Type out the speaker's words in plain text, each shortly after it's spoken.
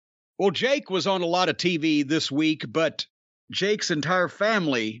Well, Jake was on a lot of TV this week, but Jake's entire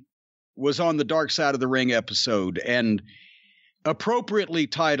family was on the Dark Side of the Ring episode, and appropriately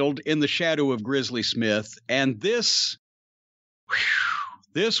titled In the Shadow of Grizzly Smith. And this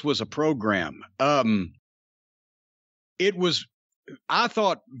was a program. It was, I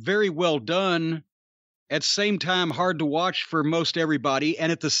thought, very well done. At the same time, hard to watch for most everybody.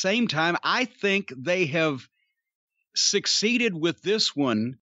 And at the same time, I think they have succeeded with this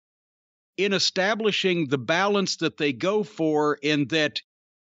one in establishing the balance that they go for, in that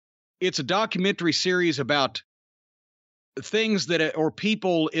it's a documentary series about things that, or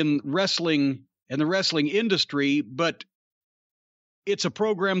people in wrestling and the wrestling industry, but it's a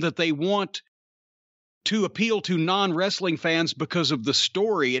program that they want to appeal to non-wrestling fans because of the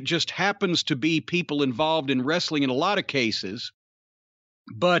story. It just happens to be people involved in wrestling in a lot of cases.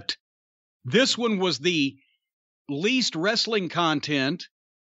 But this one was the least wrestling content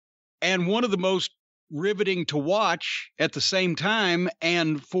and one of the most riveting to watch at the same time.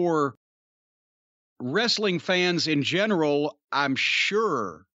 And for wrestling fans in general, I'm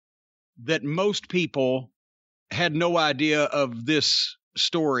sure that most people had no idea of this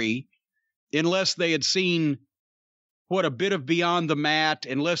story unless they had seen a bit of Beyond the Mat,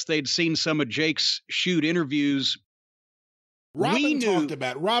 unless they'd seen some of Jake's shoot interviews. Robin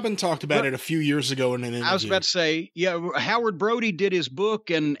talked about it a few years ago in an interview. I was about to say, yeah, Howard Brody did his book,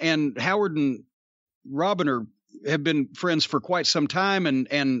 and Howard and Robin have been friends for quite some time,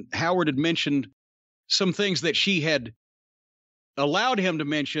 and Howard had mentioned some things that she had allowed him to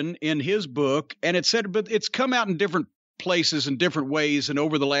mention in his book, and it said, but it's come out in different places in different ways, and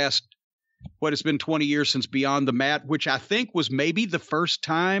over the last, it's been 20 years since Beyond the Mat, which I think was maybe the first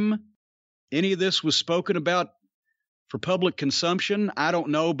time any of this was spoken about for public consumption. I don't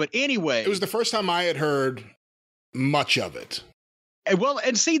know, but anyway. It was the first time I had heard much of it. Well,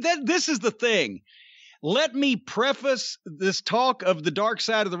 and see, this is the thing. Let me preface this talk of the Dark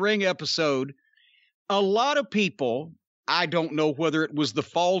Side of the Ring episode. A lot of people, I don't know whether it was the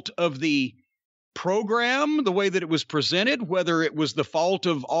fault of the program, the way that it was presented, whether it was the fault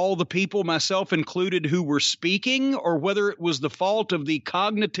of all the people, myself included, who were speaking, or whether it was the fault of the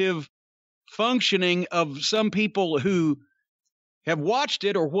cognitive functioning of some people who have watched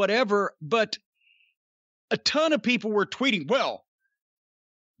it or whatever. But a ton of people were tweeting, well,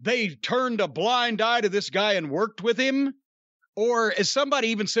 they turned a blind eye to this guy and worked with him. Or as somebody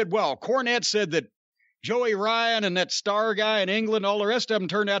even said, well, Cornette said that Joey Ryan and that star guy in England, all the rest of them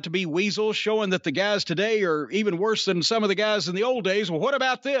turned out to be weasels, showing that the guys today are even worse than some of the guys in the old days. Well, what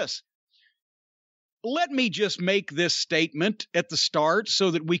about this? Let me just make this statement at the start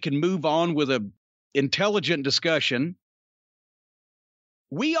so that we can move on with an intelligent discussion.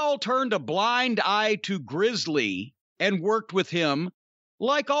 We all turned a blind eye to Grizzly and worked with him,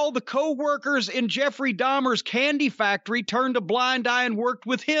 like all the co-workers in Jeffrey Dahmer's candy factory turned a blind eye and worked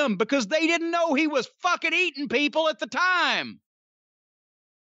with him because they didn't know he was fucking eating people at the time.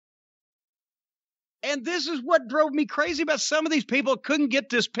 And this is what drove me crazy about some of these people couldn't get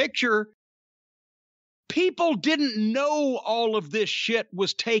this picture. People didn't know all of this shit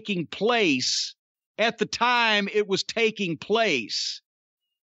was taking place at the time it was taking place.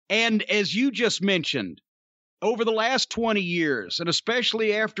 And as you just mentioned, over the last 20 years, and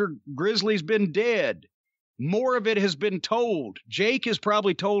especially after Grizzly's been dead, more of it has been told. Jake has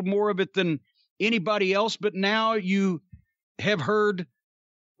probably told more of it than anybody else, but now you have heard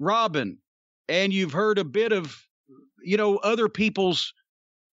Robin, and you've heard a bit of, other people's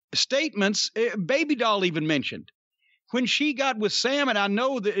statements. Baby Doll even mentioned when she got with Sam, and I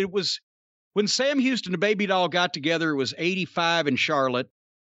know that it was when Sam Houston and Baby Doll got together, it was 85 in Charlotte.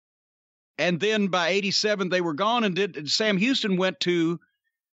 And then by 87, they were gone, and Sam Houston went to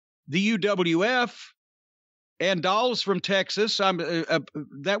the UWF, and Doll's from Texas.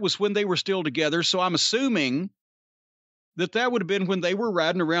 That was when they were still together, so I'm assuming that would have been when they were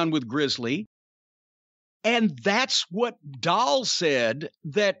riding around with Grizzly. And that's what Doll said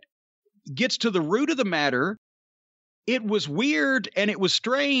that gets to the root of the matter. It was weird, and it was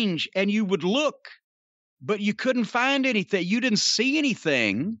strange, and you would look, but you couldn't find anything. You didn't see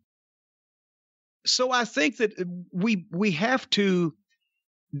anything. So I think that we have to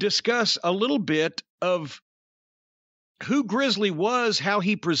discuss a little bit of who Grizzly was, how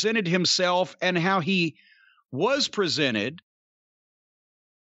he presented himself, and how he was presented.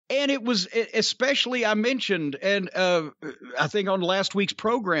 And it was especially, I mentioned, and I think on last week's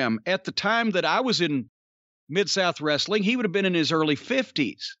program, at the time that I was in Mid-South Wrestling, he would have been in his early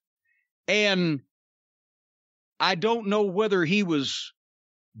 50s. And I don't know whether he was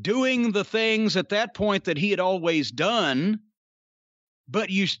doing the things at that point that he had always done, but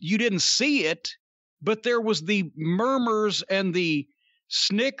you didn't see it, but there was the murmurs and the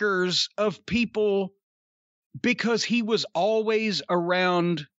snickers of people because he was always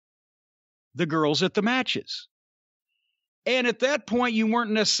around the girls at the matches. And at that point, you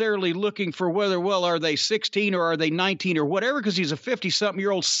weren't necessarily looking for whether, well, are they 16 or are they 19 or whatever, because he's a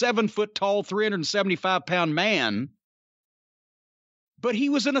 50-something-year-old, 7-foot-tall, 375-pound man. But he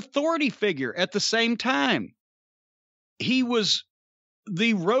was an authority figure at the same time. He was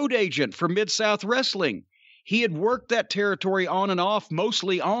the road agent for Mid-South Wrestling. He had worked that territory on and off,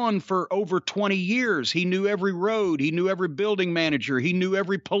 mostly on, for over 20 years. He knew every road. He knew every building manager. He knew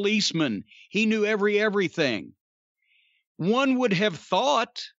every policeman. He knew everything. One would have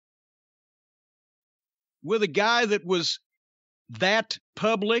thought, with a guy that was that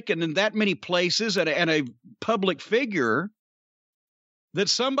public and in that many places and a public figure, that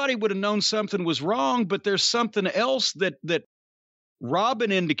somebody would have known something was wrong. But there's something else that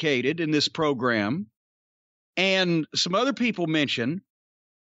Robin indicated in this program, and some other people mentioned,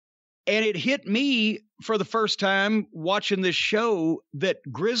 and it hit me for the first time watching this show, that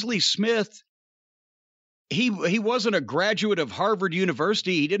Grizzly Smith, he wasn't a graduate of Harvard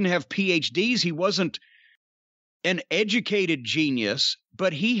University. He didn't have PhDs. He wasn't an educated genius,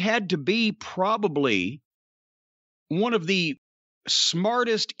 but he had to be probably one of the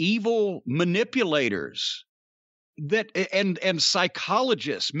smartest evil manipulators and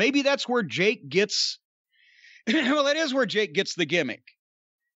psychologists. Maybe that's where Jake gets well, that is where Jake gets the gimmick.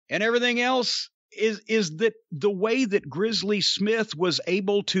 And everything else is that the way that Grizzly Smith was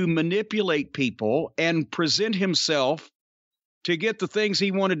able to manipulate people and present himself to get the things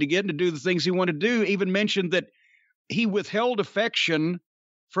he wanted to get and to do the things he wanted to do. Even mentioned that he withheld affection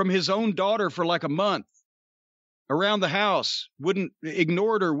from his own daughter for like a month around the house,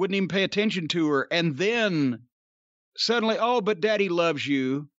 ignored her, wouldn't even pay attention to her. And then suddenly, oh, but Daddy loves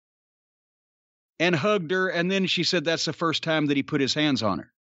you, and hugged her. And then she said that's the first time that he put his hands on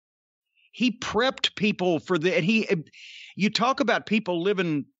her. He prepped people for you talk about people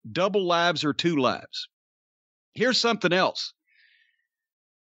living double lives or two lives. Here's something else.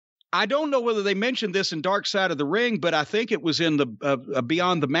 I don't know whether they mentioned this in Dark Side of the Ring, but I think it was in the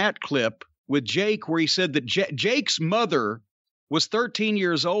Beyond the Mat clip with Jake, where he said that Jake's mother was 13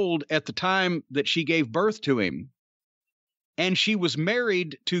 years old at the time that she gave birth to him. And she was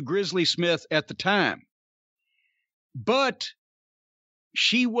married to Grizzly Smith at the time. But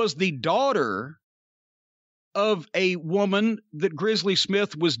she was the daughter of a woman that Grizzly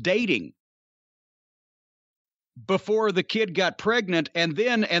Smith was dating before the kid got pregnant. And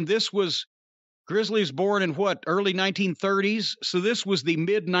this was, Grizzly's born in early 1930s. So this was the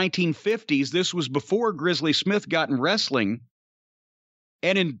mid 1950s. This was before Grizzly Smith got in wrestling.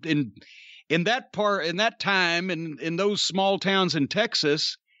 And in that time, in those small towns in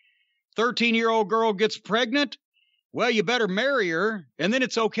Texas, 13-year-old girl gets pregnant. Well, you better marry her, and then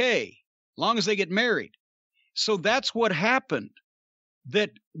it's okay, long as they get married. So that's what happened.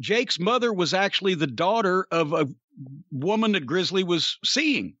 That Jake's mother was actually the daughter of a woman that Grizzly was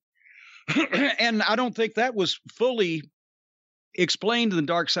seeing. And I don't think that was fully explained in the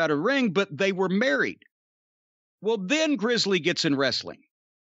Dark Side of the Ring, but they were married. Well, then Grizzly gets in wrestling.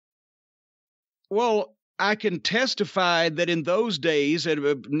 Well, I can testify that in those days,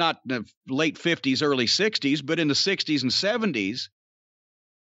 not in the late 50s, early 60s, but in the 60s and 70s,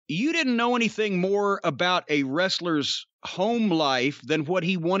 you didn't know anything more about a wrestler's home life than what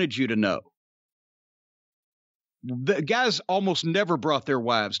he wanted you to know. The guys almost never brought their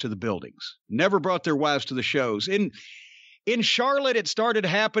wives to the buildings, never brought their wives to the shows. In Charlotte, it started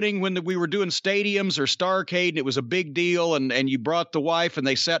happening when we were doing stadiums or Starrcade, and it was a big deal, and you brought the wife, and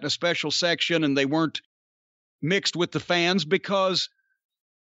they sat in a special section, and they weren't mixed with the fans, because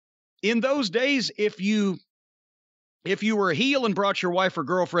in those days, if you were a heel and brought your wife or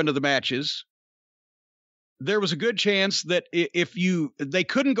girlfriend to the matches, there was a good chance that they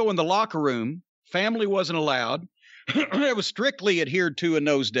couldn't go in the locker room, family wasn't allowed, it was strictly adhered to in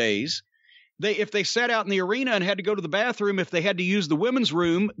those days. If they sat out in the arena and had to go to the bathroom, if they had to use the women's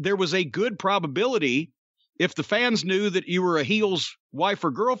room, there was a good probability, if the fans knew that you were a heel's wife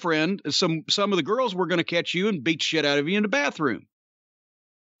or girlfriend, some of the girls were going to catch you and beat shit out of you in the bathroom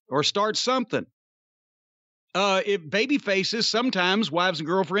or start something. If baby faces, sometimes wives and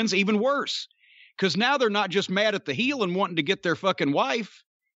girlfriends, even worse, because now they're not just mad at the heel and wanting to get their fucking wife,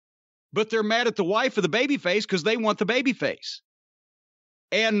 but they're mad at the wife of the baby face because they want the baby face.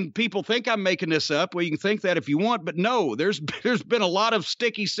 And people think I'm making this up. Well, you can think that if you want, but no, there's been a lot of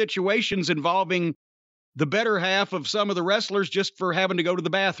sticky situations involving the better half of some of the wrestlers just for having to go to the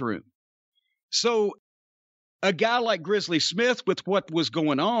bathroom. So a guy like Grizzly Smith, with what was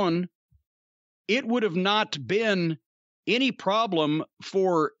going on, it would have not been any problem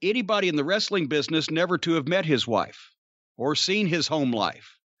for anybody in the wrestling business never to have met his wife or seen his home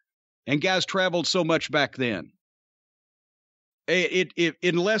life. And guys traveled so much back then.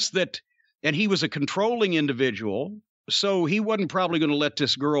 Unless that, and he was a controlling individual, so he wasn't probably going to let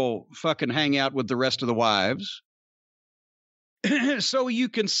this girl fucking hang out with the rest of the wives. So you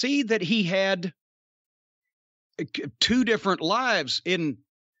can see that he had two different lives and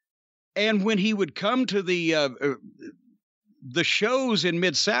when he would come to the shows in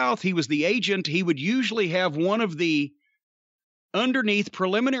Mid-South, he was the agent. He would usually have one of the underneath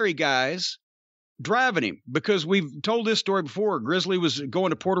preliminary guys driving him, because we've told this story before. Grizzly was going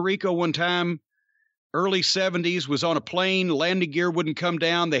to Puerto Rico one time, early 70s, was on a plane. Landing gear wouldn't come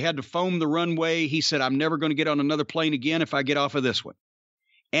down. They had to foam the runway. He said, I'm never going to get on another plane again if I get off of this one.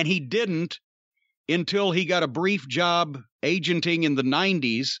 And he didn't until he got a brief job agenting in the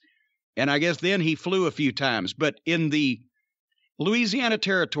 90s. And I guess then he flew a few times. But in the Louisiana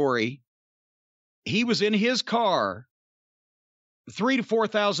Territory, he was in his car 3,000 to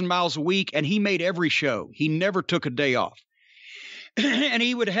 4,000 miles a week, and he made every show. He never took a day off. And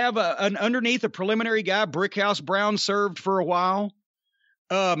he would have an underneath a preliminary guy. Brickhouse Brown served for a while.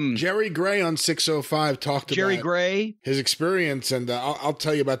 Jerry Gray on 605 talked about Gray, his experience, and I'll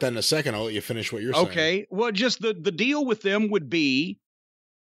tell you about that in a second. I'll let you finish what you're saying. Okay. Well, just the deal with them would be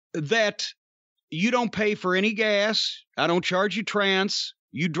that you don't pay for any gas. I don't charge you trans.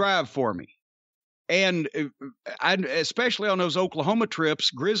 You drive for me. And especially on those Oklahoma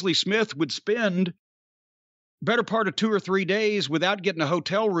trips, Grizzly Smith would spend better part of 2 or 3 days without getting a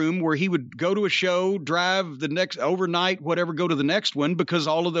hotel room, where he would go to a show, drive the next overnight, whatever, go to the next one, because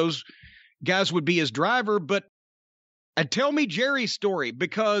all of those guys would be his driver. But tell me Jerry's story,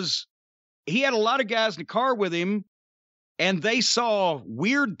 because he had a lot of guys in the car with him, and they saw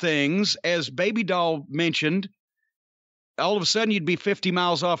weird things, as Baby Doll mentioned. All of a sudden, you'd be 50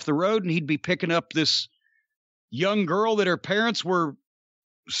 miles off the road, and he'd be picking up this young girl that her parents were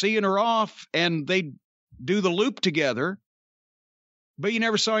seeing her off, and they'd do the loop together. But you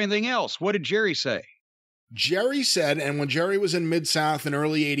never saw anything else. What did Jerry say? Jerry said, and when Jerry was in Mid-South in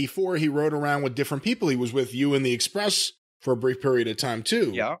early 84, he rode around with different people. He was with you in the Express for a brief period of time,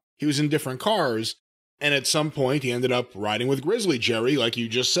 too. Yeah. He was in different cars, and at some point, he ended up riding with Grizzly. Jerry, like you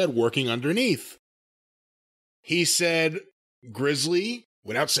just said, working underneath. He said Grizzly,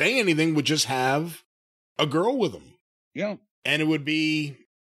 without saying anything, would just have a girl with him. Yeah. And it would be,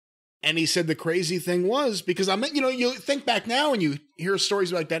 and he said the crazy thing was, because you think back now and you hear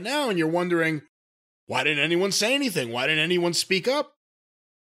stories like that now and you're wondering, why didn't anyone say anything? Why didn't anyone speak up?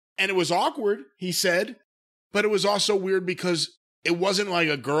 And it was awkward, he said, but it was also weird because it wasn't like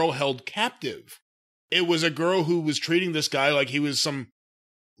a girl held captive. It was a girl who was treating this guy like he was some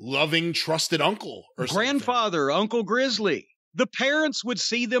loving, trusted uncle or grandfather, something. Uncle Grizzly. The parents would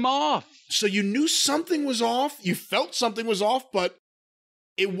see them off. So you knew something was off. You felt something was off, but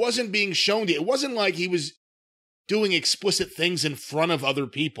it wasn't being shown to you. It wasn't like he was doing explicit things in front of other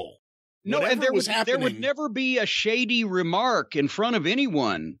people. No, and there would never be a shady remark in front of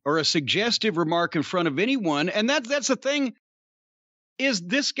anyone or a suggestive remark in front of anyone. And that's the thing, is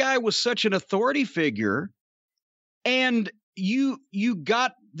this guy was such an authority figure, and you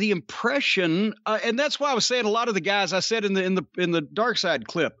got the impression, and that's why I was saying a lot of the guys, I said in the Dark Side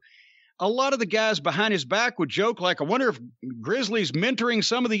clip, a lot of the guys behind his back would joke like, I wonder if Grizzly's mentoring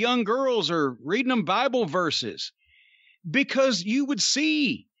some of the young girls or reading them Bible verses, because you would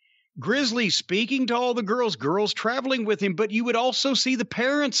see Grizzly speaking to all the girls traveling with him, but you would also see the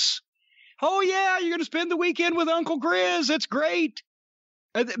parents. Oh yeah, you're going to spend the weekend with Uncle Grizz. That's great.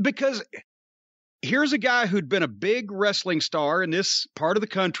 Because here's a guy who'd been a big wrestling star in this part of the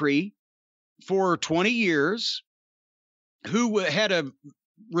country for 20 years, who had a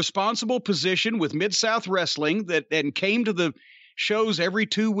responsible position with Mid-South Wrestling and came to the shows every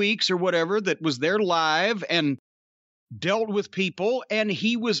 2 weeks or whatever, that was there live and dealt with people. And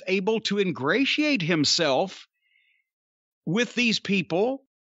he was able to ingratiate himself with these people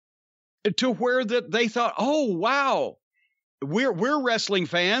to where that they thought, oh, wow, we're wrestling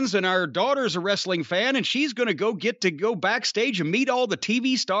fans, and our daughter's a wrestling fan, and she's going to get to go backstage and meet all the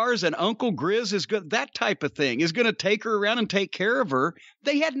TV stars, and Uncle Grizz is good. That type of thing is going to take her around and take care of her.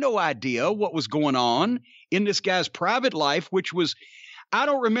 They had no idea what was going on in this guy's private life, which was, I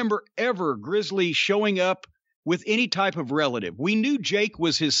don't remember ever Grizzly showing up with any type of relative. We knew Jake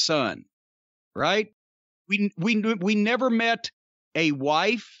was his son, right? We never met a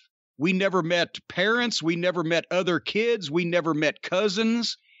wife. We never met parents. We never met other kids. We never met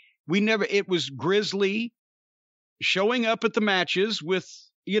cousins. It was Grizzly showing up at the matches with,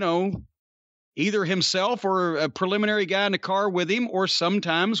 either himself or a preliminary guy in the car with him, or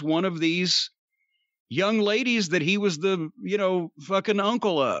sometimes one of these young ladies that he was the, fucking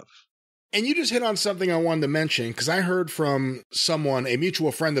uncle of. And you just hit on something I wanted to mention, because I heard from someone, a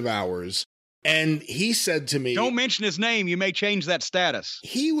mutual friend of ours, and he said to me... Don't mention his name. You may change that status.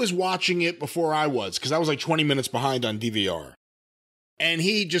 He was watching it before I was, because I was like 20 minutes behind on DVR. And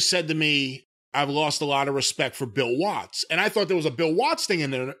he just said to me, I've lost a lot of respect for Bill Watts. And I thought there was a Bill Watts thing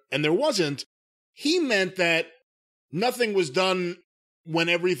in there, and there wasn't. He meant that nothing was done when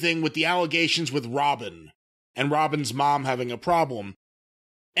everything with the allegations with Robin and Robin's mom having a problem.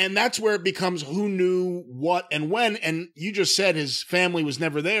 And that's where it becomes who knew what and when. And you just said his family was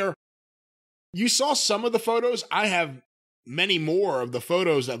never there. You saw some of the photos. I have many more of the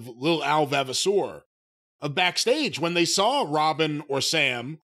photos of Lil Al Vavasour of backstage. When they saw Robin or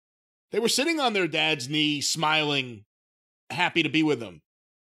Sam, they were sitting on their dad's knee, smiling, happy to be with him.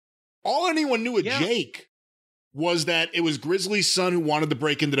 All anyone knew of Jake was that it was Grizzly's son who wanted to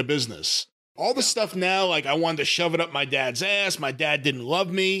break into the business. All the stuff now, like I wanted to shove it up my dad's ass, my dad didn't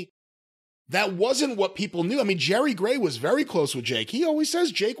love me. That wasn't what people knew. I mean, Jerry Gray was very close with Jake. He always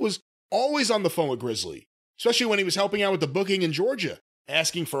says Jake was always on the phone with Grizzly, especially when he was helping out with the booking in Georgia,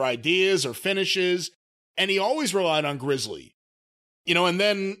 asking for ideas or finishes, and he always relied on Grizzly. And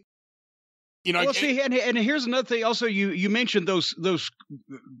then... Well, see, and here's another thing. Also, you mentioned those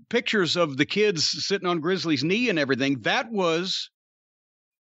pictures of the kids sitting on Grizzly's knee and everything. That was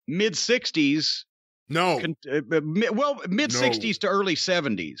mid-'60s. No. Mid-'60s to early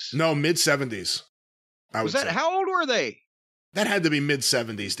 70s. No, mid-'70s. Was that? How old were they? That had to be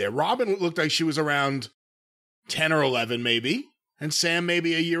mid-'70s there. Robin looked like she was around 10 or 11, maybe. And Sam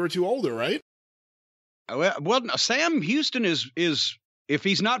maybe a year or two older, right? Well, Sam Houston is if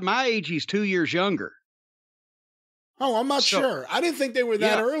he's not my age, he's 2 years younger. Oh, I'm not sure. I didn't think they were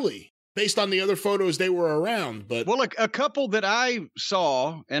that early, based on the other photos they were around. But well, a couple that I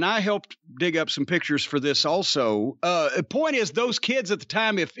saw, and I helped dig up some pictures for this also. The point is, those kids at the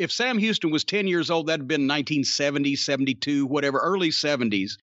time, if Sam Houston was 10 years old, that'd been 1970, 72, whatever, early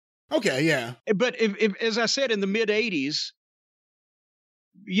 70s. Okay, yeah. But if as I said, in the mid 80s,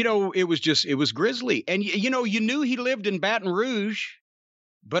 it was Grizzly. And, you knew he lived in Baton Rouge,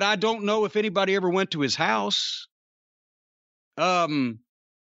 but I don't know if anybody ever went to his house. It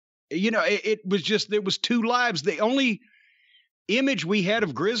was just, there was two lives. The only image we had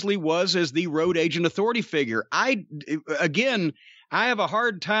of Grizzly was as the road agent authority figure. I have a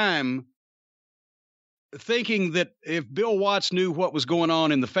hard time thinking that if Bill Watts knew what was going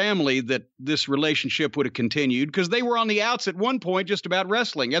on in the family, that this relationship would have continued, because they were on the outs at one point just about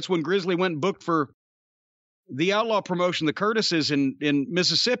wrestling. That's when Grizzly went and booked for the Outlaw promotion, the Curtises in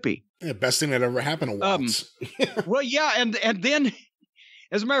Mississippi. Yeah, best thing that ever happened to Watts. Well, yeah, and then,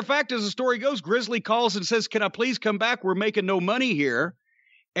 as a matter of fact, as the story goes, Grizzly calls and says, "Can I please come back? We're making no money here."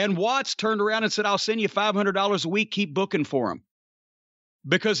 And Watts turned around and said, "I'll send you $500 a week. Keep booking for him."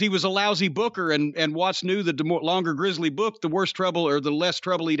 Because he was a lousy booker, and Watts knew that the longer Grizzly booked, the worse trouble or the less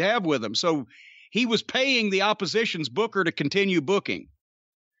trouble he'd have with him. So he was paying the opposition's booker to continue booking.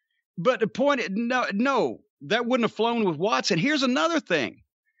 But the point, no, that wouldn't have flown with Watts. And here's another thing.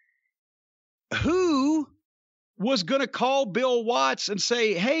 Who was going to call Bill Watts and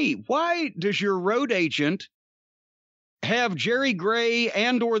say, "Hey, why does your road agent have Jerry Gray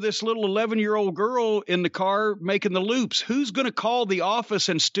and or this little 11-year-old girl in the car making the loops?" Who's going to call the office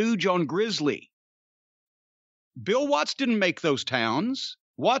and stooge on Grizzly? Bill Watts didn't make those towns.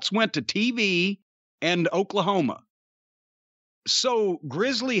 Watts went to TV and Oklahoma. So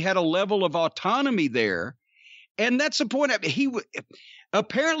Grizzly had a level of autonomy there. And that's the point.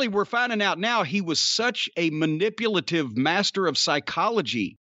 Apparently, we're finding out now he was such a manipulative master of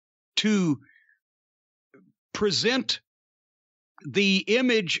psychology to present the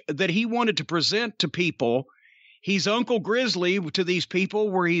image that he wanted to present to people. He's Uncle Grizzly to these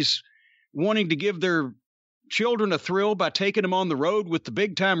people, where he's wanting to give their children a thrill by taking them on the road with the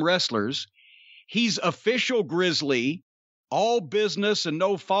big time wrestlers. He's official Grizzly, all business and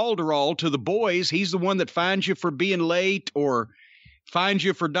no falderall to the boys. He's the one that finds you for being late or finds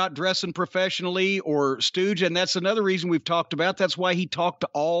you for not dressing professionally or stooge. And that's another reason we've talked about. That's why he talked to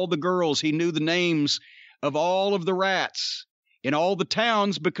all the girls. He knew the names of all of the rats in all the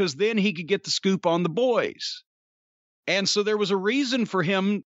towns, because then he could get the scoop on the boys. And so there was a reason for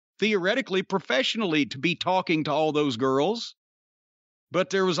him, theoretically, professionally, to be talking to all those girls. But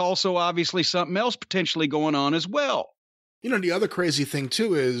there was also obviously something else potentially going on as well. The other crazy thing,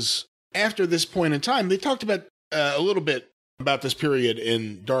 too, is after this point in time, they talked about a little bit about this period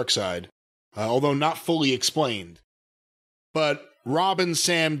in Darkside, although not fully explained. but Robin,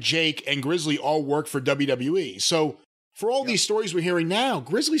 Sam, Jake, and Grizzly all work for WWE. So for all these stories we're hearing now,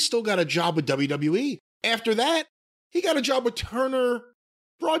 Grizzly still got a job with WWE. After that, he got a job with Turner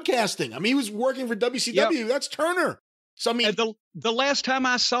Broadcasting. I mean, he was working for WCW. Yep. That's Turner. So I mean, the last time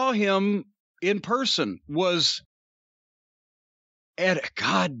I saw him in person was at a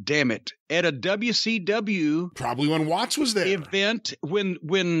WCW, probably when Watts was there, event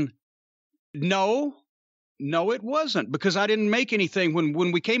when no, it wasn't, because I didn't make anything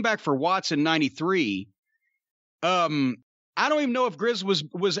when we came back for Watts in '93. I don't even know if Grizz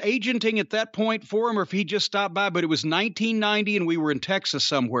was agenting at that point for him or if he just stopped by, but it was 1990 and we were in Texas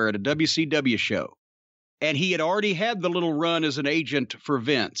somewhere at a WCW show. And he had already had the little run as an agent for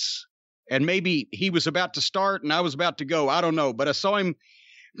Vince. And maybe he was about to start and I was about to go. I don't know. But I saw him.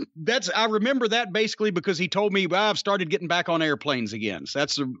 I remember that basically because he told me, well, I've started getting back on airplanes again. So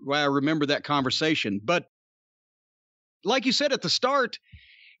that's why I remember that conversation. But like you said at the start,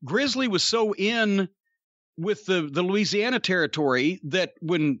 Grizzly was so in with the Louisiana territory that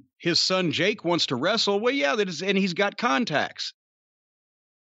when his son Jake wants to wrestle, well, yeah, and he's got contacts.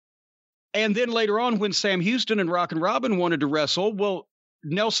 And then later on, when Sam Houston and rockin'robin wanted to wrestle, well,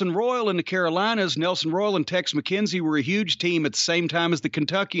 Nelson Royal in the Carolinas, Nelson Royal and Tex McKenzie were a huge team at the same time as the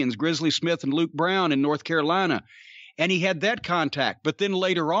Kentuckians, Grizzly Smith and Luke Brown in North Carolina. And he had that contact. But then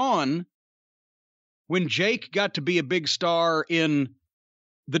later on, when Jake got to be a big star in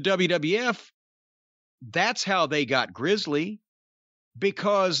the WWF, that's how they got Grizzly,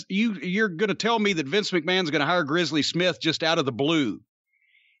 because you're going to tell me that Vince McMahon's going to hire Grizzly Smith just out of the blue.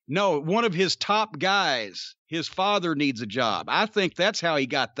 No, one of his top guys, his father needs a job. I think that's how he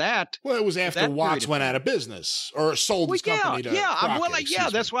got that. Well, it was after Watts went out of business or sold his company to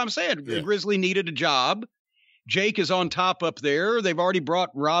Crockett, that's what I'm saying. Yeah. Grizzly needed a job. Jake is on top up there. They've already brought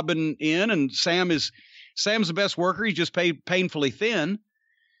Robin in, and Sam's the best worker. He's just painfully thin.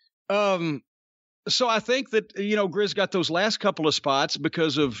 So I think that, Grizz got those last couple of spots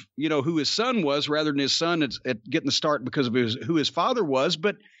because of, who his son was, rather than his son at getting the start because of who his father was.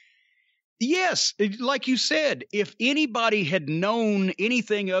 But yes, like you said, if anybody had known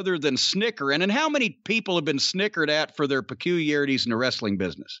anything other than snickering, and how many people have been snickered at for their peculiarities in the wrestling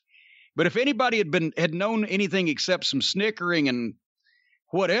business? But if anybody had known anything except some snickering and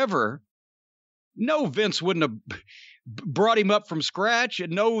whatever, no, Vince wouldn't have brought him up from scratch,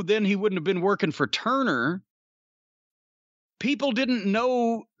 and no, then he wouldn't have been working for Turner. People didn't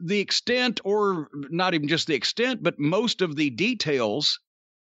know the extent, or not even just the extent, but most of the details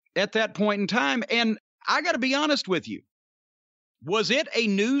at that point in time. And I got to be honest with you. Was it a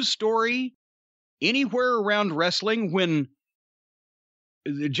news story anywhere around wrestling when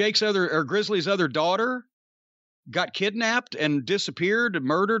Grizzly's other daughter got kidnapped and disappeared,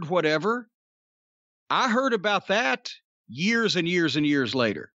 murdered, whatever? I heard about that years and years and years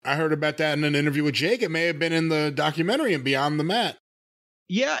later. I heard about that in an interview with Jake. It may have been in the documentary and Beyond the Mat.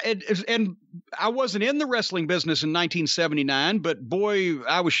 Yeah, and I wasn't in the wrestling business in 1979, but boy,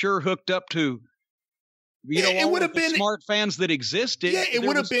 I was sure hooked up to, it would have been smart fans that existed. Yeah, it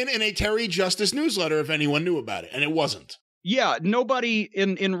would have been in a Terry Justice newsletter if anyone knew about it, and it wasn't. Yeah, nobody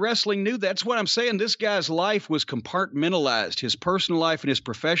in wrestling knew. That's what I'm saying. This guy's life was compartmentalized, his personal life and his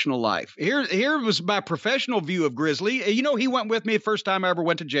professional life. Here was my professional view of Grizzly. He went with me the first time I ever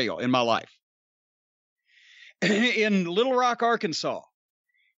went to jail in my life. In Little Rock, Arkansas.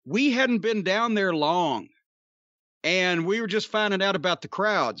 We hadn't been down there long, and we were just finding out about the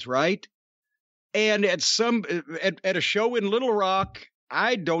crowds, right? And at a show in Little Rock,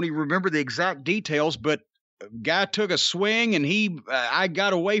 I don't even remember the exact details, but guy took a swing and I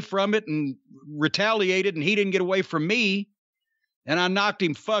got away from it and retaliated, and he didn't get away from me, and I knocked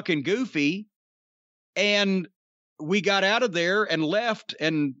him fucking goofy, and we got out of there and left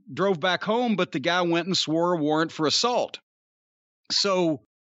and drove back home, but the guy went and swore a warrant for assault. So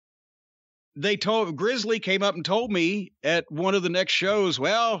Grizzly came up and told me at one of the next shows,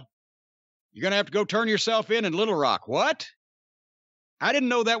 well, you're going to have to go turn yourself in Little Rock. What? I didn't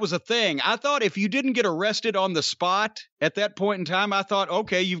know that was a thing. I thought if you didn't get arrested on the spot at that point in time, I thought,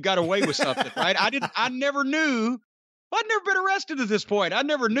 okay, you've got away with something, right? I never knew. I'd never been arrested at this point. I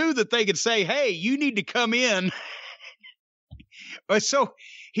never knew that they could say, hey, you need to come in. So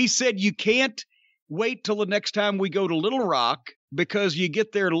he said, you can't wait till the next time we go to Little Rock, because you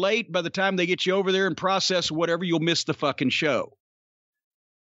get there late. By the time they get you over there and process whatever, you'll miss the fucking show.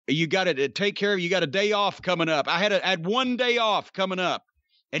 You got to take care of, you got a day off coming up. I had 1 day off coming up,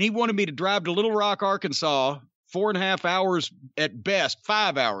 and he wanted me to drive to Little Rock, Arkansas, 4.5 hours at best,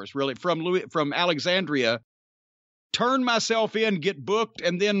 5 hours really, from Alexandria, turn myself in, get booked,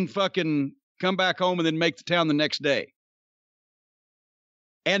 and then fucking come back home and then make the town the next day.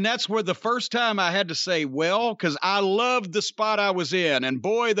 And that's where the first time I had to say, well, because I loved the spot I was in, and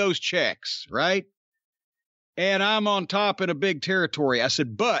boy, those checks, right? And I'm on top in a big territory. I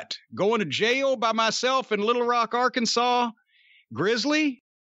said, but going to jail by myself in Little Rock, Arkansas, Grizzly,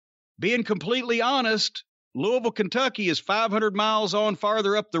 being completely honest, Louisville, Kentucky is 500 miles on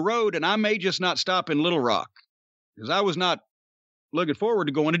farther up the road, and I may just not stop in Little Rock because I was not looking forward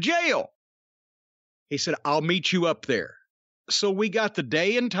to going to jail. He said, I'll meet you up there. So we got the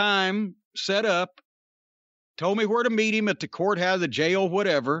day and time set up, told me where to meet him at the courthouse, the jail,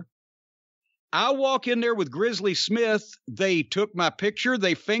 whatever. I walk in there with Grizzly Smith. They took my picture.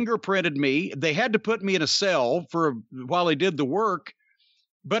 They fingerprinted me. They had to put me in a cell while they did the work.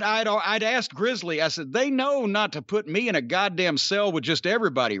 But I'd asked Grizzly, I said, they know not to put me in a goddamn cell with just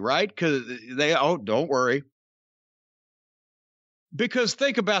everybody, right? Because don't worry. Because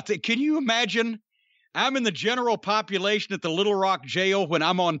think about that. Can you imagine? I'm in the general population at the Little Rock jail when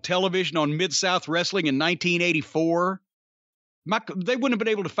I'm on television on Mid-South Wrestling in 1984. They wouldn't have been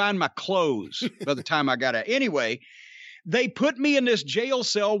able to find my clothes by the time I got out. Anyway, they put me in this jail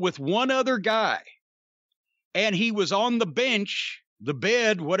cell with one other guy. And he was on the bench, the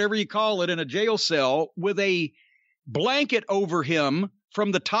bed, whatever you call it, in a jail cell with a blanket over him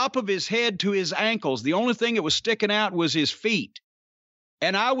from the top of his head to his ankles. The only thing that was sticking out was his feet.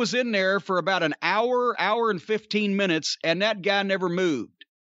 And I was in there for about an hour and 15 minutes, and that guy never moved.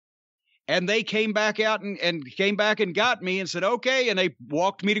 And they came back out and came back and got me and said, okay. And they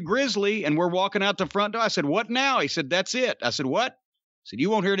walked me to Grizzly, and we're walking out the front door. I said, what now? He said, that's it. I said, what? He said,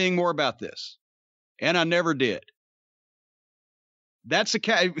 you won't hear anything more about this. And I never did. That's a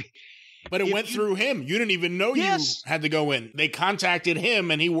But it went through him. You didn't even know you had to go in. They contacted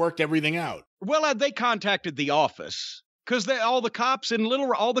him, and he worked everything out. Well, they contacted the office. Because all the cops in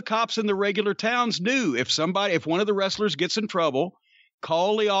the regular towns knew if one of the wrestlers gets in trouble,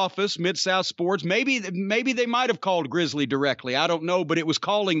 call the office, Mid-South Sports. Maybe they might have called Grizzly directly. I don't know, but it was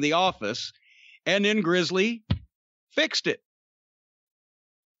calling the office, and then Grizzly fixed it.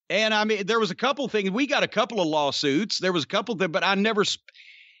 And I mean, there was a couple things. We got a couple of lawsuits. There was a couple things, but I never.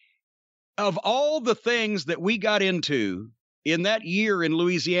 Of all the things that we got into in that year in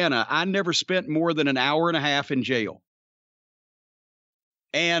Louisiana, I never spent more than an hour and a half in jail.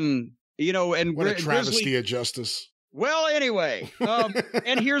 And, and what a travesty of justice. Well, anyway,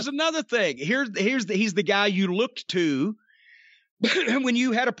 and here's another thing. He's the guy you looked to when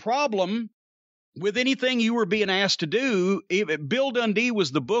you had a problem with anything you were being asked to do. Bill Dundee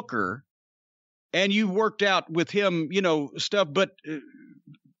was the booker, and you worked out with him, stuff, but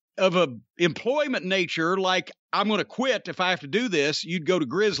of a employment nature, like I'm going to quit if I have to do this, you'd go to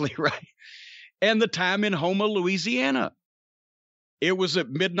Grizzly, right? And the time in Houma, Louisiana. It was a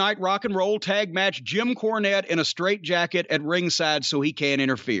midnight rock and roll tag match, Jim Cornette in a straitjacket at ringside so he can't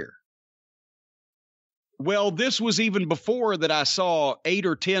interfere. Well, this was even before that I saw 8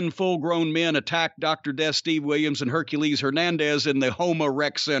 or 10 full-grown men attack Dr. Death Steve Williams and Hercules Hernandez in the Houma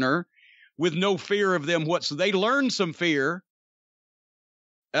Rec Center with no fear of them whatsoever. They learned some fear.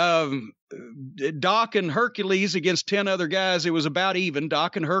 Doc and Hercules against 10 other guys, it was about even.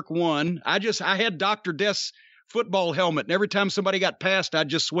 Doc and Herc won. I had Dr. Death's football helmet, and every time somebody got past, I'd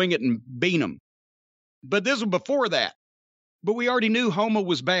just swing it and beat them. But this was before that. But we already knew Houma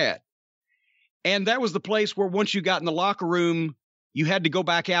was bad. And that was the place where once you got in the locker room, you had to go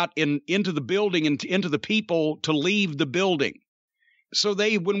back out into the building and into the people to leave the building. So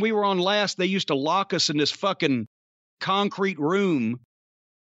when we were on last, they used to lock us in this fucking concrete room,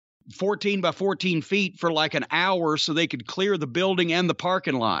 14 by 14 feet for like an hour so they could clear the building and the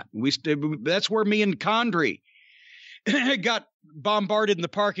parking lot. That's where me and Condrey got bombarded in the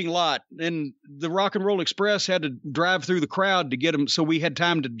parking lot, and the Rock and Roll Express had to drive through the crowd to get them, so we had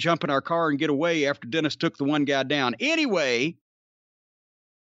time to jump in our car and get away after Dennis took the one guy down. Anyway,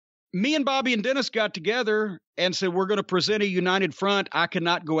 me and Bobby and Dennis got together and said, we're going to present a united front. I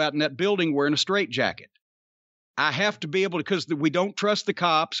cannot go out in that building wearing a straitjacket. I have to be able to, because we don't trust the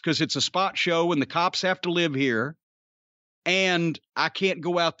cops, because it's a spot show and the cops have to live here, and I can't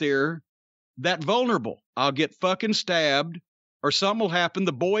go out there that vulnerable. I'll get fucking stabbed or something will happen.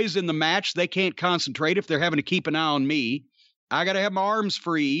 The boys in the match, they can't concentrate if they're having to keep an eye on me. I got to have my arms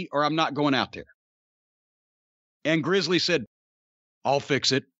free or I'm not going out there. And Grizzly said, I'll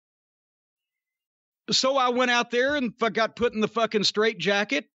fix it. So I went out there and got put in the fucking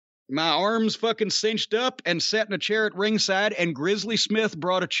straitjacket, my arms fucking cinched up, and sat in a chair at ringside, and Grizzly Smith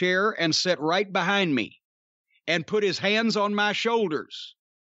brought a chair and sat right behind me and put his hands on my shoulders.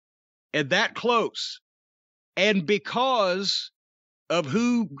 And that close. And because of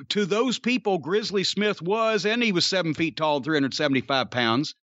who, to those people, Grizzly Smith was, and he was 7 feet tall, 375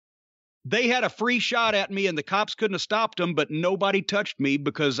 pounds. They had a free shot at me, and the cops couldn't have stopped them, but nobody touched me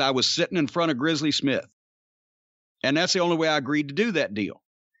because I was sitting in front of Grizzly Smith. And that's the only way I agreed to do that deal.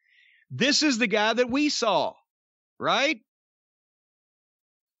 This is the guy that we saw, right?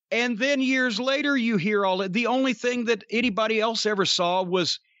 And then years later, you hear all that. The only thing that anybody else ever saw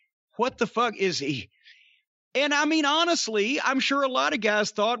was, what the fuck is he? And I mean, honestly, I'm sure a lot of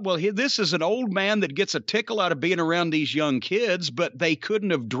guys thought, well, this is an old man that gets a tickle out of being around these young kids, but they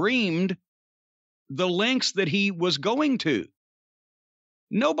couldn't have dreamed the lengths that he was going to.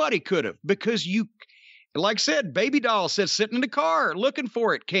 Nobody could have, because you, like I said, Baby Doll said, sitting in the car, looking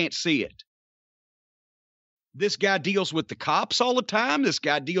for it, can't see it. This guy deals with the cops all the time. This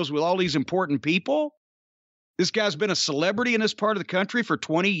guy deals with all these important people. This guy's been a celebrity in this part of the country for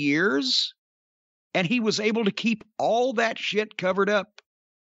 20 years. And he was able to keep all that shit covered up.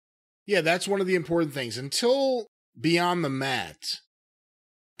 Yeah, that's one of the important things. Until Beyond the Mat,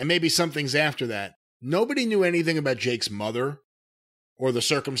 and maybe some things after that, nobody knew anything about Jake's mother or the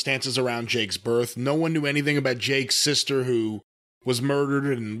circumstances around Jake's birth. No one knew anything about Jake's sister who was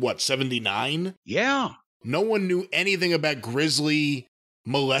murdered in, 79? Yeah. No one knew anything about Grizzly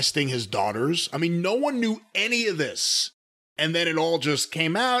molesting his daughters. I mean, no one knew any of this. And then it all just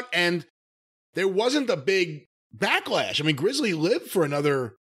came out, and there wasn't a big backlash. I mean, Grizzly lived for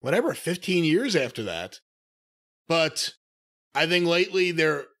another, 15 years after that. But I think lately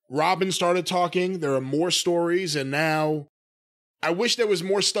Robin started talking. There are more stories, and now I wish there was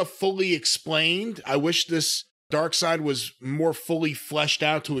more stuff fully explained. I wish this dark side was more fully fleshed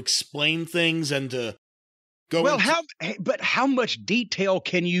out to explain things and to go but how much detail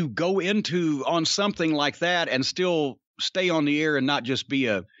can you go into on something like that and still stay on the air and not just be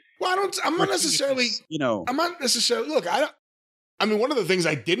a... Well, I'm not necessarily, look, I mean, one of the things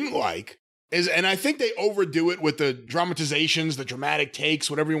I didn't like is, and I think they overdo it with the dramatizations, the dramatic takes,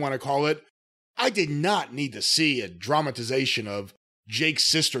 whatever you want to call it. I did not need to see a dramatization of Jake's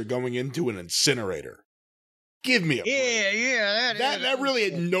sister going into an incinerator. Give me a break. Yeah. That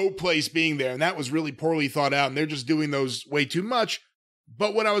really had no place being there, and that was really poorly thought out, and they're just doing those way too much.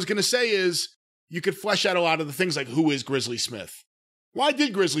 But what I was going to say is, you could flesh out a lot of the things like, who is Grizzly Smith? Why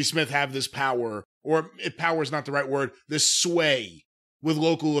did Grizzly Smith have this power, or if power is not the right word, this sway with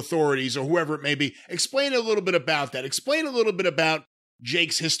local authorities or whoever it may be? Explain a little bit about that. Explain a little bit about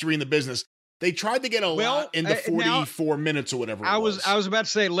Jake's history in the business. They tried to get a lot into 44 minutes or whatever it was. I was about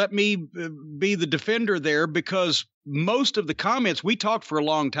to say, let me be the defender there, because most of the comments, we talked for a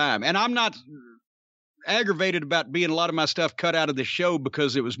long time, and I'm not aggravated about being a lot of my stuff cut out of the show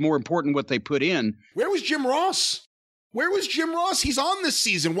because it was more important what they put in. Where was Jim Ross? He's on this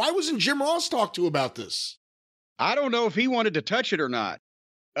season. Why wasn't Jim Ross talked to about this? I don't know if he wanted to touch it or not.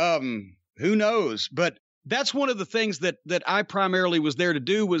 Who knows? But that's one of the things that I primarily was there to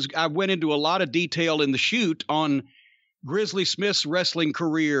do, was I went into a lot of detail in the shoot on Grizzly Smith's wrestling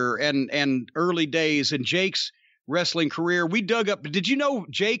career and early days, and Jake's wrestling career. We dug up. Did you know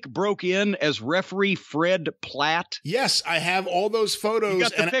Jake broke in as referee Fred Platt? Yes, I have all those photos. You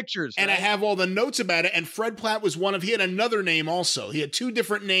got the pictures. And right? I have all the notes about it. And Fred Platt was he had another name also. He had two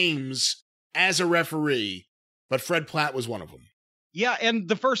different names as a referee, but Fred Platt was one of them. Yeah, and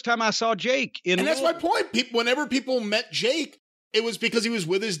the first time I saw Jake in... And that's my point. Whenever people met Jake, it was because he was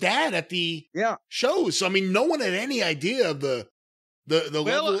with his dad at the shows. So, I mean, no one had any idea of the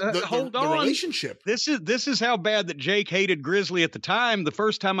relationship. This is how bad that Jake hated Grizzly at the time. The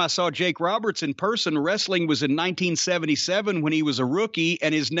first time I saw Jake Roberts in person wrestling was in 1977 when he was a rookie,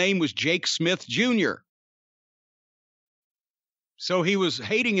 and his name was Jake Smith Jr. So he was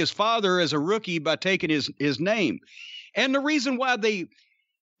hating his father as a rookie by taking his name. And the reason why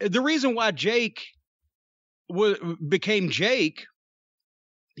Jake became Jake,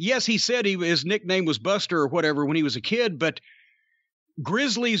 yes, he said his nickname was Buster or whatever when he was a kid, but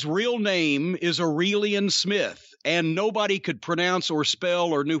Grizzly's real name is Aurelian Smith, and nobody could pronounce or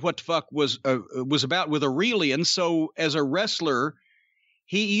spell or knew what the fuck was about with Aurelian. So as a wrestler,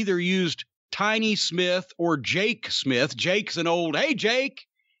 he either used Tiny Smith or Jake Smith. Jake's an old, hey, Jake.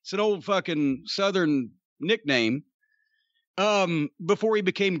 It's an old fucking Southern nickname. Before he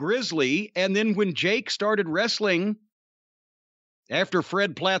became Grizzly. And then when Jake started wrestling after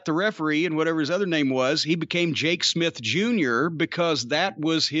Fred Platt, the referee, and whatever his other name was, he became Jake Smith Jr. because that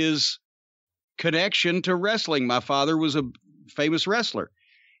was his connection to wrestling. My father was a famous wrestler.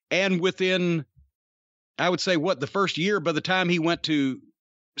 And within, I would say, the first year, by the time he went to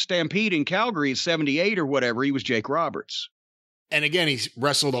Stampede in Calgary, 78 or whatever, he was Jake Roberts. And again, he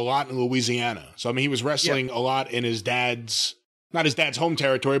wrestled a lot in Louisiana. So, I mean, he was wrestling a lot in his dad's Not his dad's home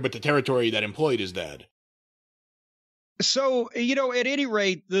territory, but the territory that employed his dad. So, at any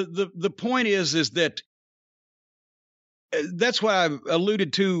rate, the point is that that's why I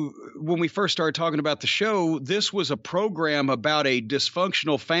alluded to when we first started talking about the show. This was a program about a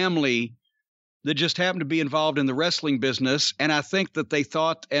dysfunctional family that just happened to be involved in the wrestling business. And I think that they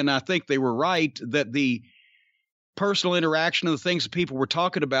thought, and I think they were right, that the personal interaction and the things that people were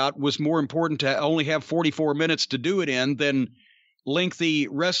talking about was more important to only have 44 minutes to do it in than lengthy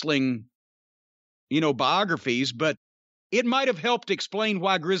wrestling, biographies. But it might have helped explain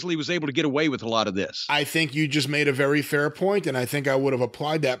why Grizzly was able to get away with a lot of this. I think you just made a very fair point, and I think I would have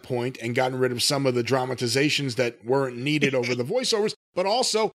applied that point and gotten rid of some of the dramatizations that weren't needed over the voiceovers, but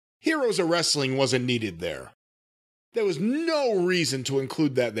also Heroes of Wrestling wasn't needed there. There was no reason to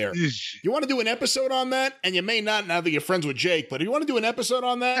include that there. You want to do an episode on that? And you may not now that you're friends with Jake, but if you want to do an episode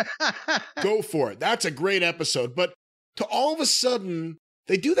on that, go for it. That's a great episode. But to all of a sudden,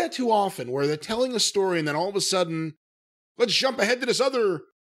 they do that too often, where they're telling a story and then all of a sudden, let's jump ahead to this other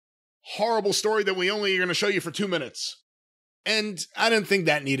horrible story that we only are going to show you for 2 minutes. And I didn't think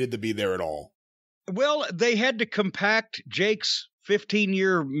that needed to be there at all. Well, they had to compact Jake's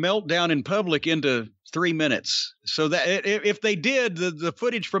 15-year meltdown in public into 3 minutes. So that if they did, the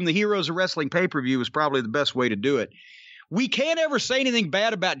footage from the Heroes of Wrestling pay-per-view was probably the best way to do it. We can't ever say anything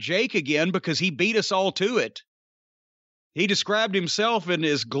bad about Jake again because he beat us all to it. He described himself in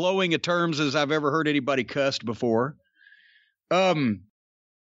as glowing a terms as I've ever heard anybody cussed before.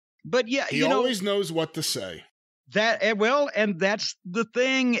 But yeah, he always knows what to say. And that's the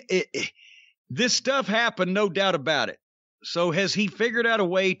thing. This stuff happened, no doubt about it. So has he figured out a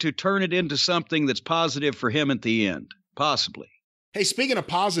way to turn it into something that's positive for him at the end? Possibly. Hey, speaking of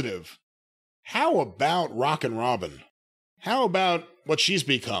positive, how about rockin'robin? How about what she's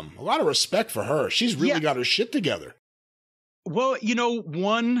become? A lot of respect for her. She's really got her shit together. Well,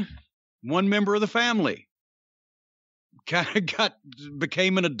 one member of the family kind of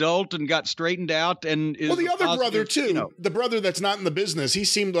became an adult and got straightened out, and is the other brother too. The brother that's not in the business, he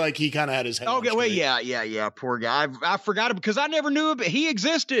seemed like he kind of had his head. Okay, well, yeah, poor guy. I forgot it because I never knew it, he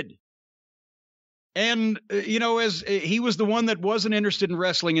existed. And as he was the one that wasn't interested in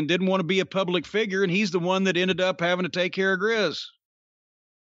wrestling and didn't want to be a public figure, and he's the one that ended up having to take care of Grizz.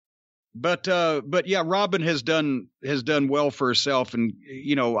 But yeah, Robin has done well for herself, and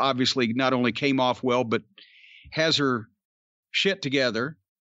obviously not only came off well, but has her shit together.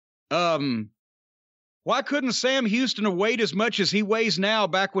 Why couldn't Sam Houston have weighed as much as he weighs now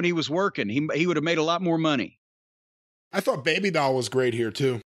back when he was working? He would have made a lot more money. I thought Baby Doll was great here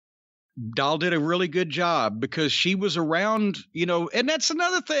too. Doll did a really good job because she was around, and that's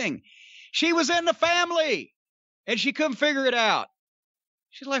another thing. She was in the family and she couldn't figure it out.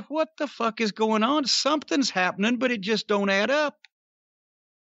 She's like, what the fuck is going on? Something's happening, but it just don't add up.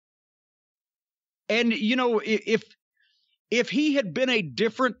 And, if he had been a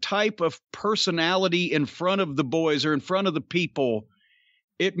different type of personality in front of the boys or in front of the people,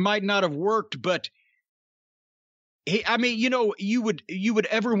 it might not have worked. But you would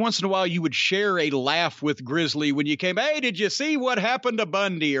every once in a while, you would share a laugh with Grizzly when you came, hey, did you see what happened to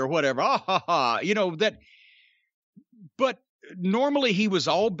Bundy or whatever? Ah, ha, ha. But normally he was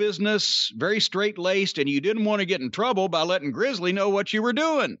all business, very straight-laced, and you didn't want to get in trouble by letting Grizzly know what you were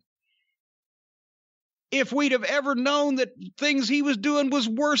doing. If we'd have ever known that things he was doing was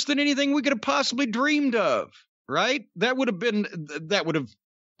worse than anything we could have possibly dreamed of, right? That would have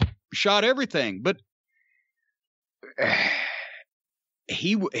shot everything. But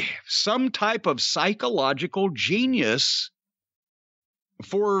some type of psychological genius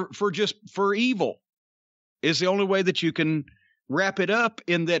for evil is the only way that you can wrap it up,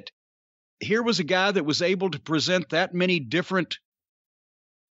 in that here was a guy that was able to present that many different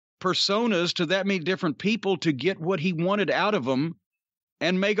personas to that many different people to get what he wanted out of them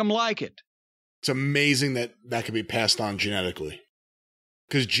and make them like it. It's amazing that could be passed on genetically,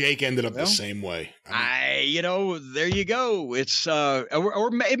 because Jake ended up the same way. There you go. It's or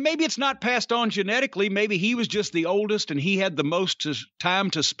maybe it's not passed on genetically. Maybe he was just the oldest and he had the most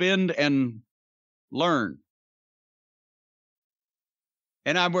time to spend and learn.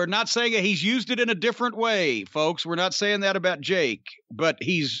 And we're not saying he's used it in a different way, folks. We're not saying that about Jake, but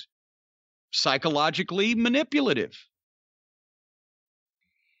he's psychologically manipulative.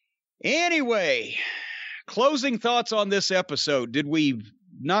 Anyway, closing thoughts on this episode. Did we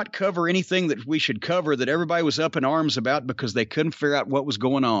not cover anything that we should cover that everybody was up in arms about because they couldn't figure out what was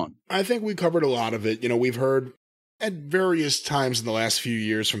going on? I think we covered a lot of it. We've heard at various times in the last few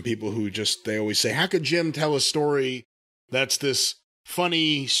years from people who they always say, how could Jim tell a story that's this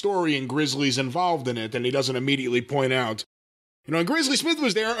funny story and Grizzly's involved in it, and he doesn't immediately point out You know, and Grizzly Smith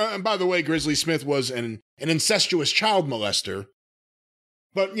was there. And by the way, Grizzly Smith was an incestuous child molester.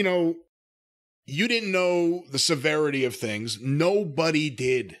 But, you know, you didn't know the severity of things. Nobody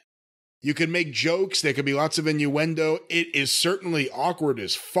did. You could make jokes. There could be lots of innuendo. It is certainly awkward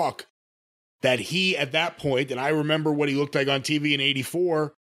as fuck that he, at that point, and I remember what he looked like on TV in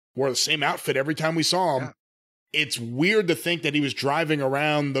 '84, wore the same outfit every time we saw him. Yeah. It's weird to think that he was driving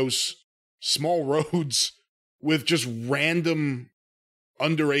around those small roads with just random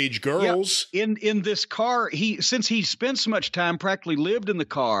underage girls. Yeah. In this car, since he spent so much time, practically lived in the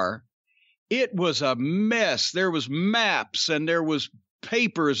car, it was a mess. There was maps, and there was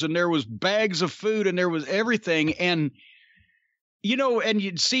papers, and there was bags of food, and there was everything. And, you know, and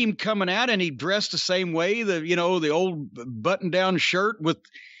you'd see him coming out, and he dressed the same way, the old button-down shirt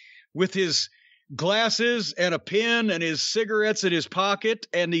with his glasses and a pen and his cigarettes in his pocket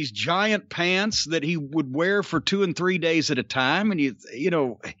and these giant pants that he would wear for 2 and 3 days at a time. And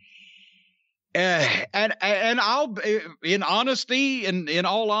and I'll, in honesty, and in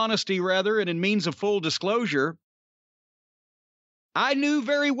all honesty rather, and in means of full disclosure, I knew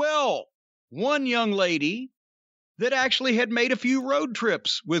very well one young lady that actually had made a few road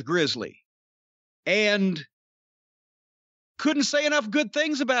trips with Grizzly and couldn't say enough good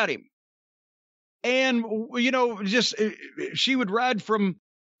things about him. And, you know, just she would ride from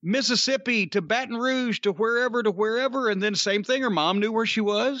Mississippi to Baton Rouge to wherever. And then same thing. Her mom knew where she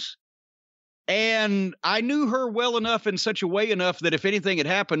was. And I knew her well enough in such a way enough that if anything had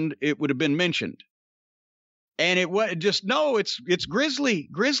happened, it would have been mentioned. And it was just, no, it's Grizzly.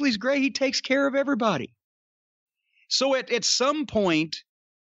 Grizzly's great. He takes care of everybody. So at some point,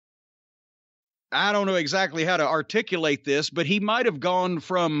 I don't know exactly how to articulate this, but he might have gone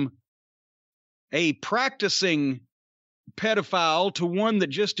from a practicing pedophile to one that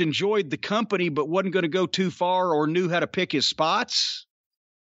just enjoyed the company but wasn't going to go too far or knew how to pick his spots.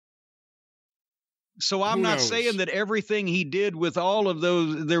 So I'm not saying that everything he did with all of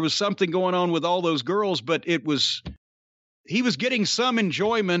those, there was something going on with all those girls, but he was getting some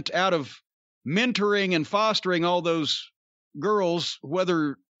enjoyment out of mentoring and fostering all those girls,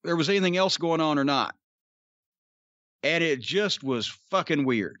 whether there was anything else going on or not. And it just was fucking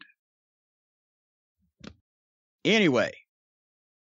weird. Anyway,